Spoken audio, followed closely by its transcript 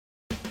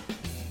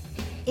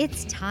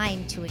It's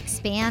time to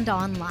expand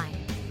online.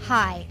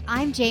 Hi,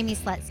 I'm Jamie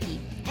Slutsky,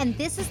 and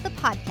this is the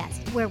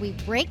podcast where we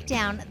break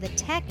down the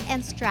tech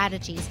and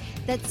strategies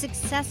that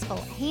successful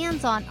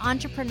hands-on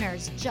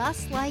entrepreneurs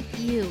just like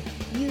you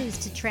use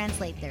to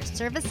translate their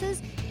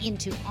services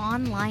into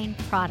online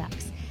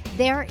products.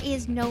 There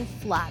is no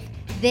fluff.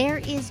 There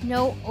is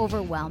no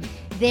overwhelm.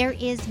 There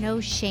is no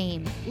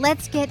shame.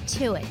 Let's get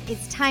to it.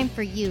 It's time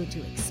for you to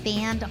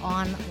expand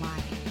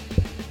online.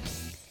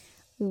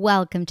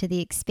 Welcome to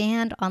the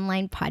Expand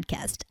Online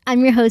Podcast.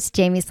 I'm your host,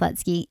 Jamie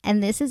Slutsky,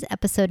 and this is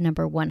episode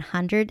number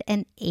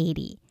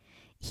 180.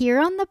 Here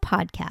on the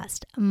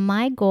podcast,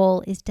 my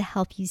goal is to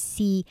help you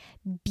see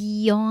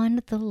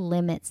beyond the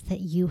limits that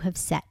you have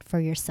set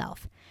for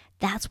yourself.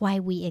 That's why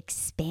we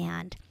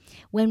expand.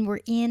 When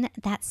we're in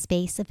that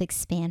space of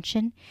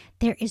expansion,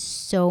 there is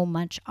so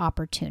much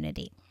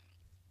opportunity.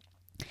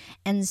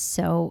 And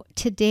so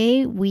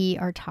today we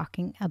are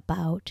talking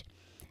about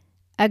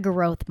a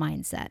growth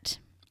mindset.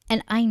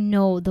 And I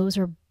know those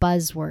are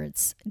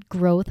buzzwords,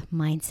 growth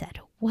mindset.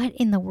 What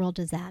in the world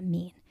does that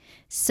mean?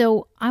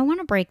 So I want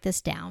to break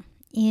this down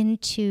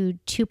into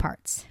two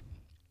parts.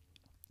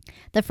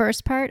 The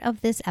first part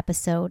of this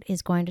episode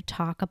is going to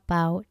talk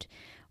about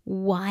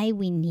why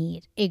we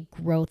need a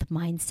growth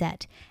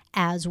mindset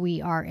as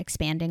we are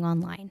expanding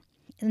online.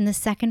 And the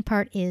second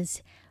part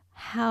is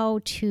how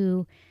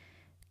to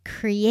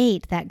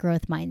create that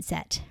growth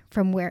mindset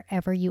from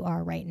wherever you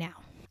are right now.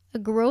 A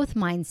growth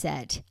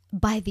mindset,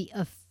 by the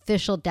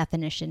official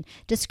definition,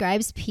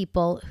 describes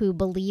people who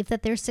believe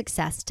that their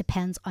success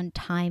depends on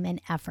time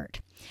and effort.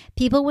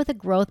 People with a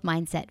growth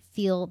mindset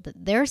feel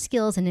that their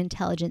skills and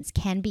intelligence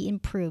can be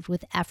improved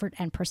with effort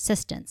and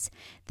persistence.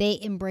 They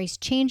embrace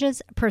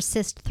changes,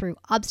 persist through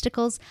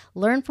obstacles,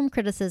 learn from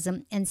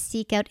criticism, and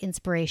seek out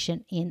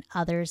inspiration in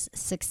others'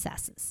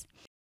 successes.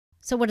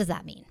 So what does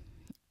that mean?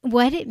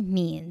 What it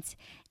means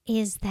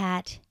is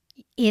that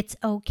it's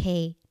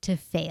okay to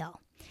fail.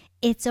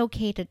 It's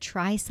okay to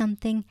try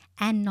something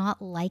and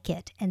not like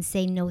it and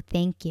say no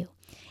thank you.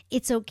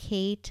 It's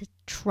okay to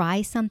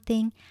try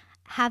something,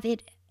 have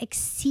it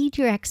exceed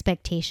your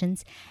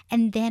expectations,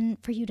 and then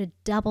for you to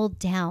double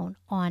down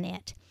on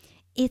it.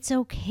 It's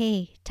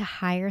okay to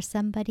hire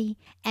somebody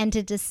and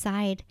to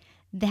decide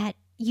that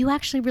you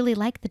actually really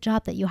like the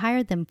job that you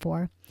hired them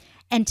for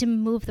and to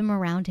move them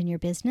around in your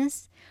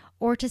business,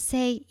 or to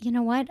say, you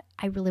know what,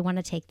 I really want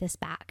to take this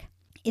back.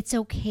 It's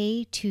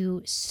okay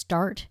to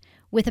start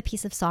with a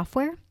piece of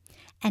software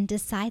and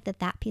decide that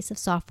that piece of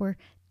software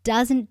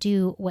doesn't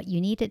do what you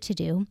need it to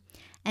do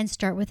and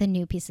start with a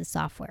new piece of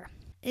software.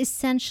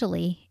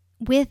 Essentially,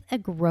 with a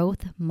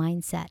growth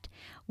mindset,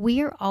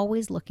 we are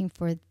always looking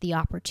for the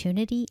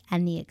opportunity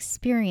and the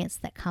experience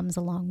that comes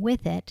along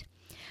with it,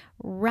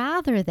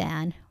 rather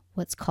than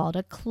what's called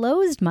a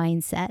closed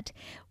mindset,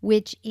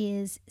 which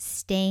is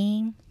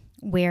staying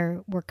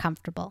where we're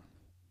comfortable,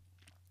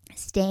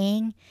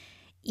 staying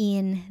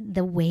in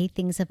the way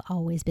things have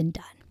always been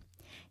done,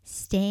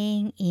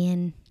 staying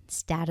in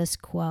status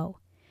quo.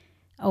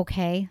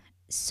 Okay,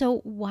 so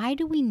why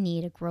do we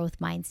need a growth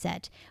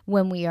mindset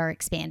when we are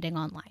expanding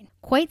online?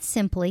 Quite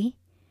simply,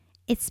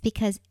 it's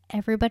because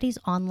everybody's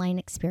online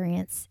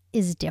experience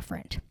is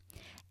different.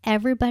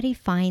 Everybody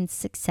finds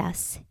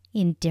success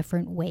in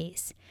different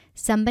ways.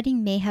 Somebody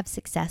may have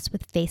success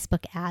with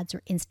Facebook ads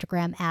or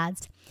Instagram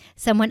ads.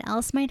 Someone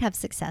else might have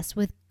success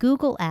with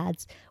Google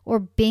ads or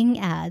Bing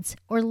ads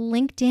or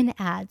LinkedIn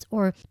ads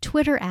or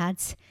Twitter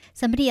ads.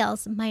 Somebody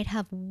else might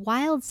have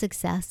wild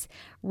success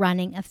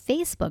running a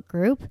Facebook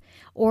group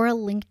or a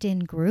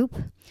LinkedIn group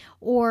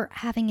or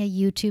having a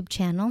YouTube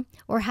channel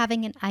or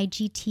having an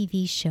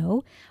IGTV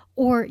show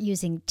or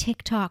using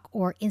TikTok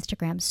or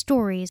Instagram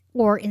stories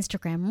or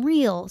Instagram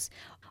reels.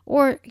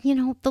 Or,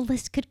 the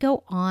list could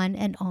go on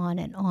and on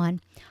and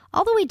on,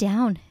 all the way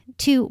down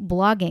to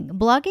blogging.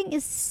 Blogging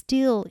is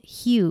still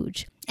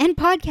huge. And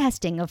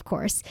podcasting, of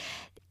course.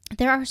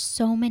 There are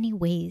so many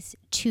ways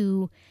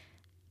to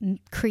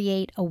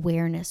create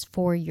awareness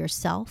for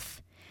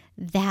yourself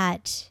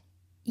that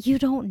you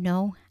don't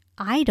know,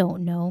 I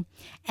don't know,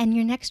 and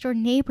your next door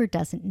neighbor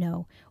doesn't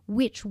know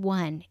which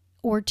one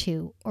or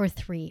two or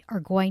three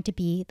are going to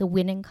be the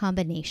winning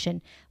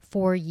combination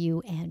for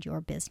you and your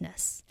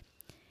business.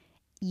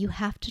 You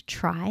have to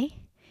try.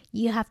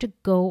 You have to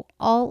go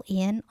all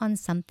in on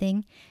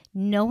something,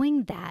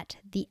 knowing that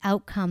the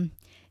outcome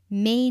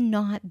may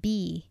not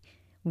be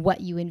what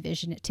you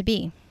envision it to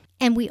be.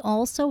 And we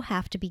also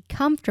have to be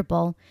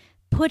comfortable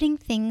putting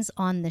things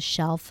on the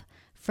shelf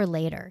for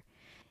later.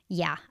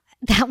 Yeah,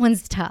 that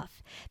one's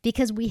tough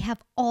because we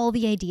have all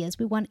the ideas.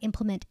 We want to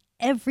implement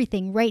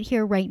everything right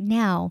here, right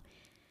now.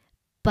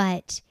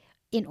 But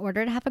in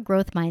order to have a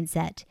growth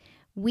mindset,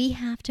 we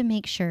have to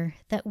make sure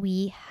that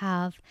we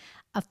have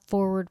a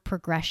forward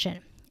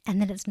progression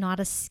and that it's not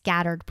a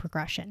scattered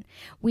progression.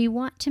 We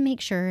want to make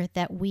sure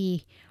that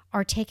we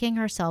are taking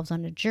ourselves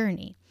on a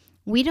journey.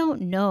 We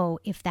don't know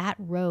if that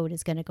road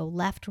is going to go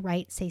left,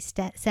 right, say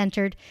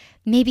centered,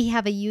 maybe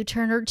have a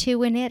U-turn or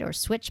two in it or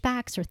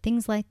switchbacks or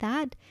things like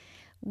that.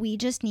 We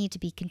just need to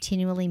be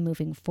continually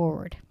moving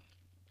forward.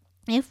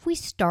 If we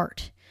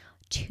start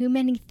too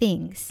many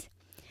things,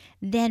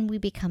 then we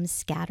become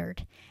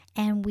scattered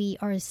and we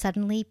are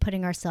suddenly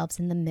putting ourselves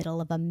in the middle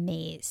of a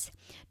maze,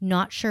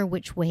 not sure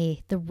which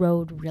way the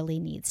road really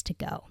needs to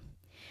go.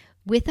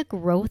 With a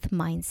growth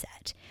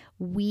mindset,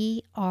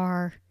 we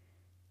are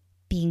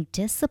being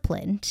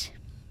disciplined,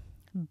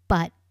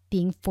 but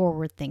being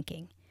forward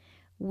thinking.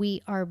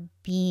 We are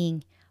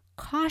being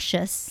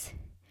cautious,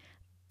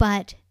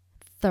 but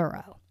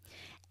thorough.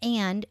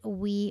 And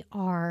we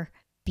are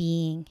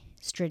being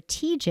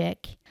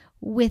strategic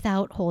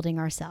without holding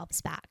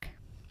ourselves back.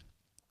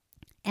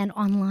 And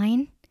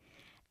online,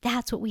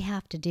 that's what we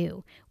have to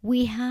do.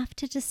 We have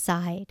to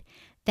decide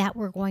that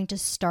we're going to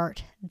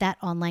start that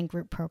online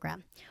group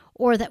program,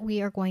 or that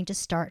we are going to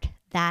start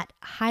that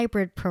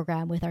hybrid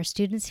program with our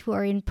students who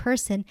are in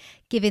person,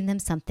 giving them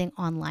something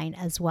online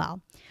as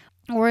well.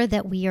 Or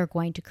that we are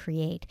going to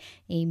create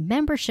a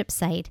membership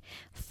site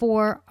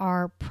for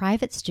our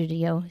private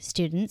studio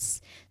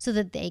students so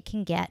that they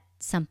can get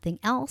something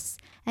else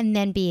and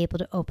then be able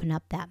to open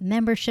up that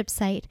membership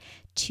site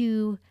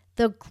to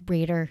the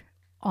greater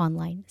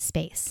online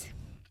space.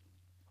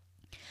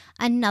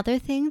 Another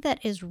thing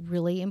that is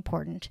really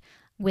important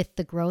with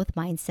the growth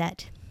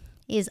mindset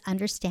is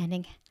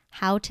understanding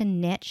how to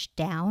niche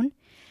down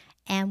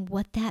and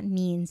what that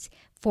means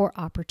for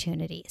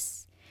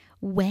opportunities.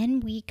 When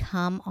we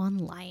come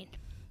online,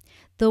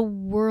 the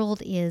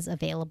world is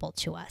available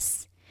to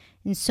us.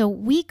 And so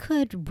we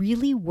could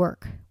really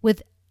work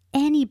with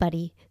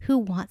anybody who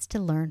wants to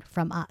learn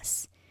from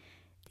us.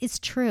 It's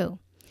true.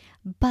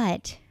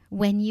 But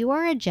when you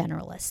are a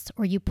generalist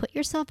or you put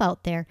yourself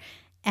out there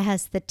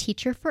as the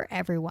teacher for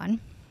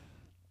everyone,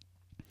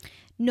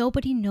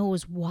 nobody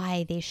knows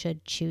why they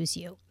should choose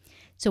you.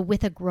 So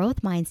with a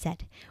growth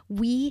mindset,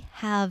 we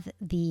have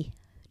the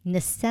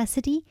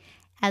necessity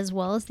as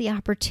well as the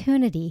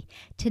opportunity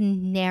to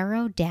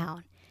narrow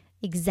down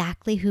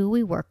exactly who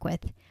we work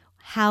with,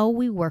 how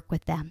we work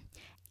with them,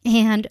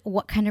 and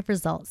what kind of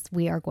results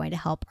we are going to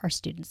help our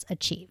students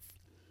achieve.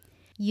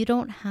 You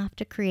don't have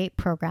to create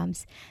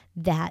programs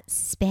that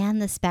span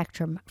the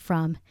spectrum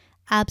from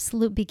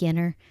absolute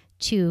beginner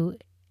to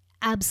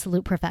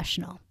absolute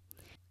professional.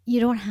 You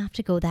don't have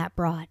to go that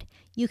broad.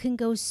 You can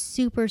go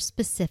super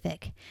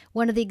specific.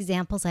 One of the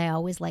examples I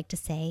always like to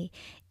say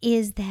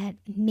is that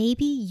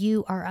maybe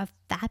you are a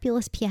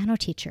fabulous piano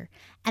teacher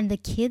and the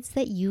kids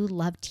that you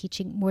love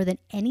teaching more than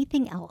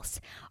anything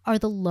else are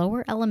the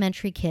lower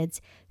elementary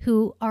kids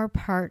who are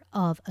part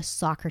of a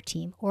soccer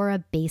team or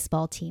a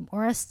baseball team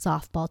or a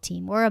softball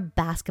team or a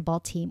basketball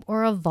team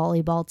or a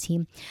volleyball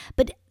team,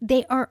 but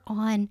they are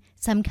on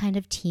some kind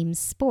of team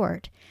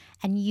sport.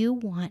 And you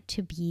want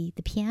to be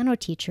the piano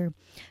teacher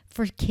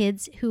for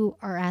kids who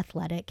are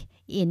athletic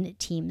in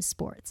team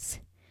sports.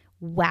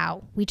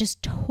 Wow, we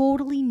just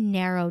totally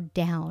narrowed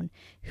down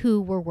who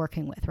we're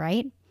working with,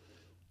 right?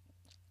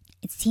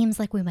 It seems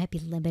like we might be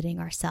limiting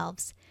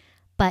ourselves,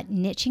 but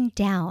niching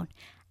down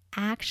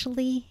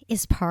actually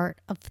is part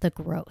of the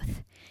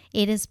growth.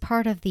 It is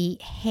part of the,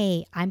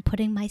 hey, I'm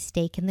putting my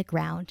stake in the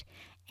ground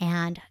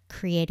and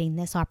creating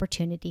this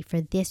opportunity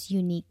for this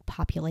unique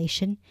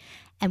population.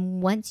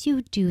 And once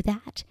you do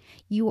that,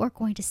 you are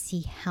going to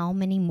see how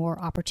many more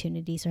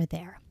opportunities are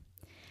there.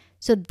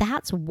 So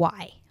that's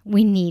why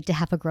we need to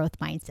have a growth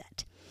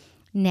mindset.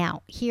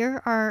 Now,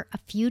 here are a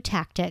few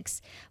tactics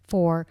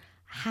for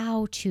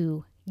how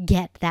to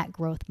get that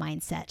growth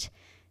mindset.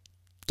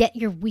 Get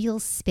your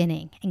wheels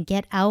spinning and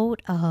get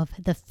out of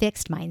the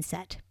fixed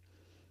mindset.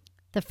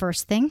 The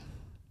first thing,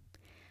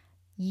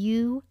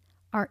 you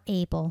are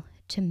able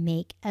to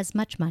make as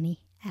much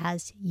money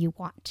as you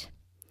want.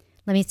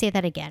 Let me say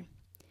that again.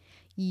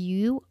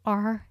 You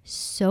are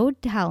so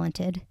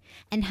talented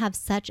and have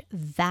such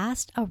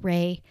vast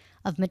array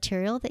of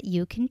material that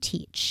you can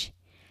teach.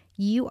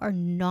 You are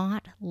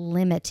not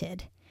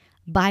limited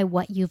by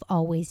what you've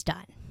always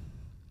done.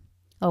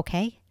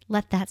 Okay?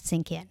 Let that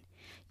sink in.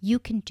 You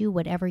can do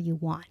whatever you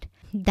want.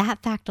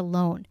 That fact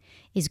alone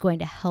is going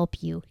to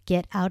help you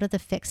get out of the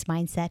fixed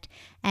mindset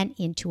and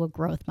into a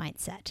growth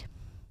mindset.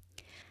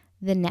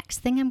 The next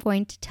thing I'm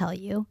going to tell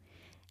you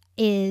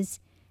is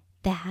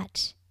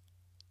that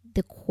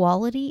the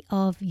quality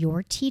of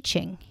your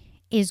teaching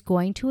is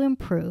going to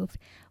improve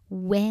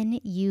when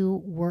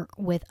you work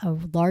with a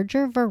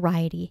larger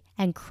variety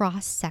and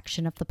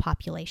cross-section of the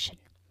population.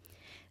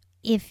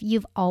 If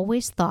you've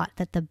always thought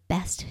that the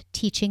best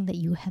teaching that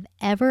you have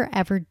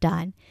ever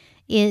done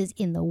is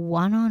in the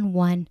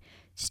one-on-one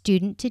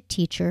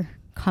student-to-teacher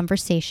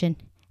conversation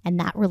and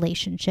that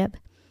relationship,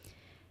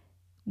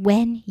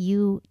 when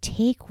you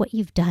take what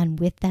you've done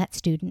with that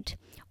student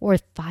or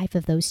 5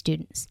 of those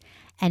students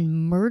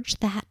and merge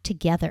that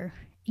together,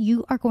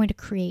 you are going to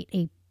create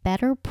a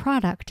better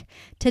product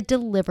to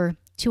deliver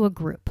to a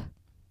group.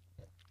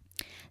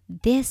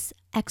 This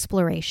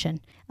exploration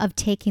of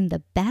taking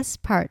the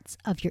best parts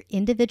of your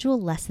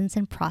individual lessons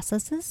and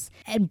processes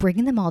and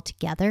bringing them all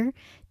together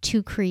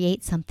to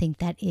create something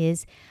that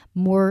is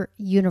more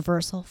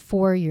universal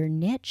for your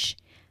niche,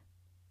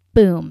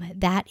 boom,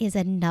 that is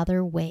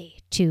another way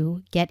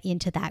to get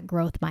into that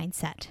growth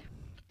mindset.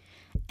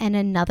 And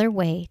another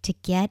way to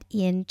get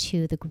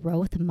into the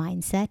growth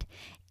mindset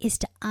is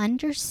to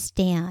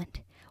understand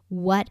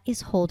what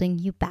is holding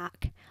you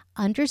back.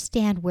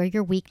 Understand where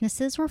your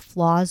weaknesses or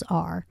flaws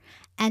are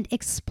and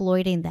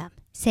exploiting them.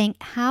 Saying,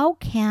 how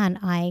can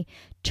I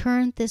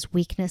turn this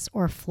weakness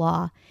or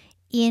flaw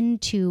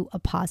into a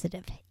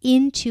positive,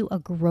 into a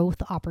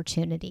growth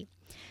opportunity?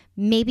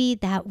 Maybe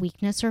that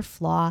weakness or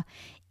flaw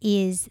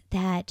is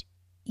that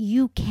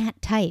you can't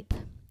type.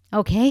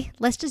 Okay,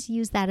 let's just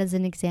use that as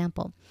an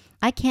example.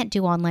 I can't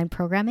do online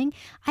programming.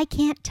 I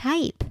can't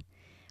type.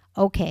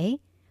 Okay,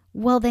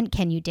 well then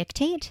can you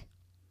dictate?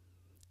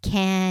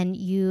 Can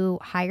you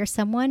hire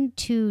someone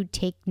to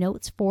take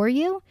notes for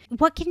you?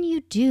 What can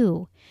you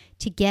do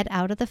to get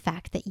out of the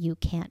fact that you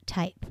can't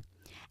type?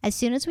 As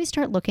soon as we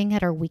start looking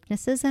at our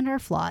weaknesses and our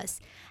flaws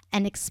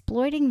and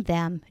exploiting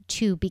them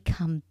to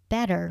become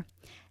better,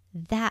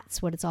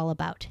 that's what it's all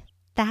about.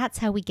 That's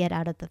how we get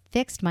out of the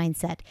fixed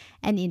mindset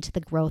and into the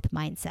growth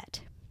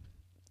mindset.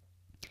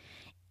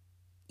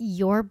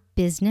 Your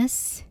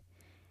business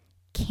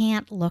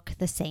can't look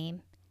the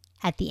same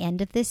at the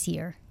end of this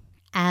year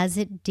as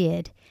it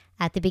did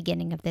at the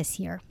beginning of this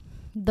year.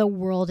 The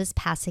world is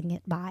passing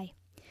it by.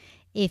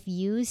 If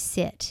you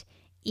sit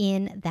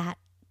in that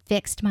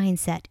fixed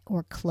mindset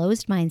or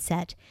closed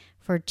mindset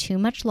for too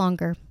much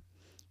longer,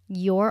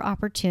 your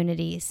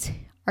opportunities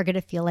are going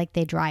to feel like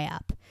they dry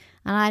up.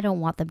 And I don't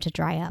want them to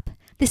dry up.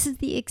 This is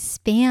the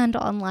Expand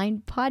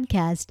Online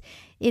podcast.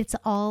 It's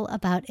all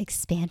about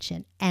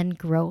expansion and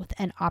growth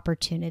and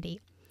opportunity.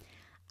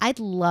 I'd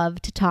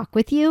love to talk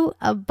with you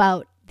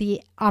about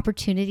the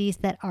opportunities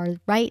that are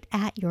right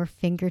at your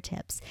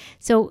fingertips.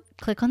 So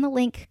click on the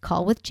link,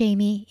 Call with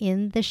Jamie,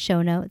 in the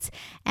show notes,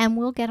 and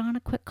we'll get on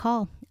a quick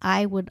call.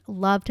 I would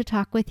love to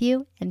talk with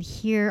you and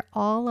hear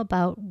all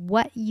about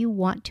what you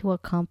want to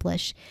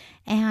accomplish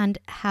and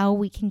how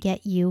we can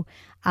get you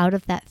out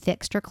of that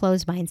fixed or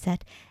closed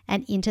mindset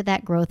and into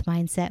that growth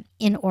mindset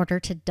in order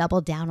to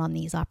double down on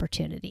these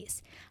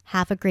opportunities.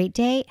 Have a great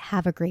day,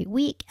 have a great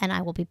week, and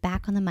I will be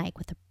back on the mic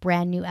with a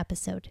brand new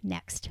episode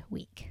next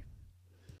week.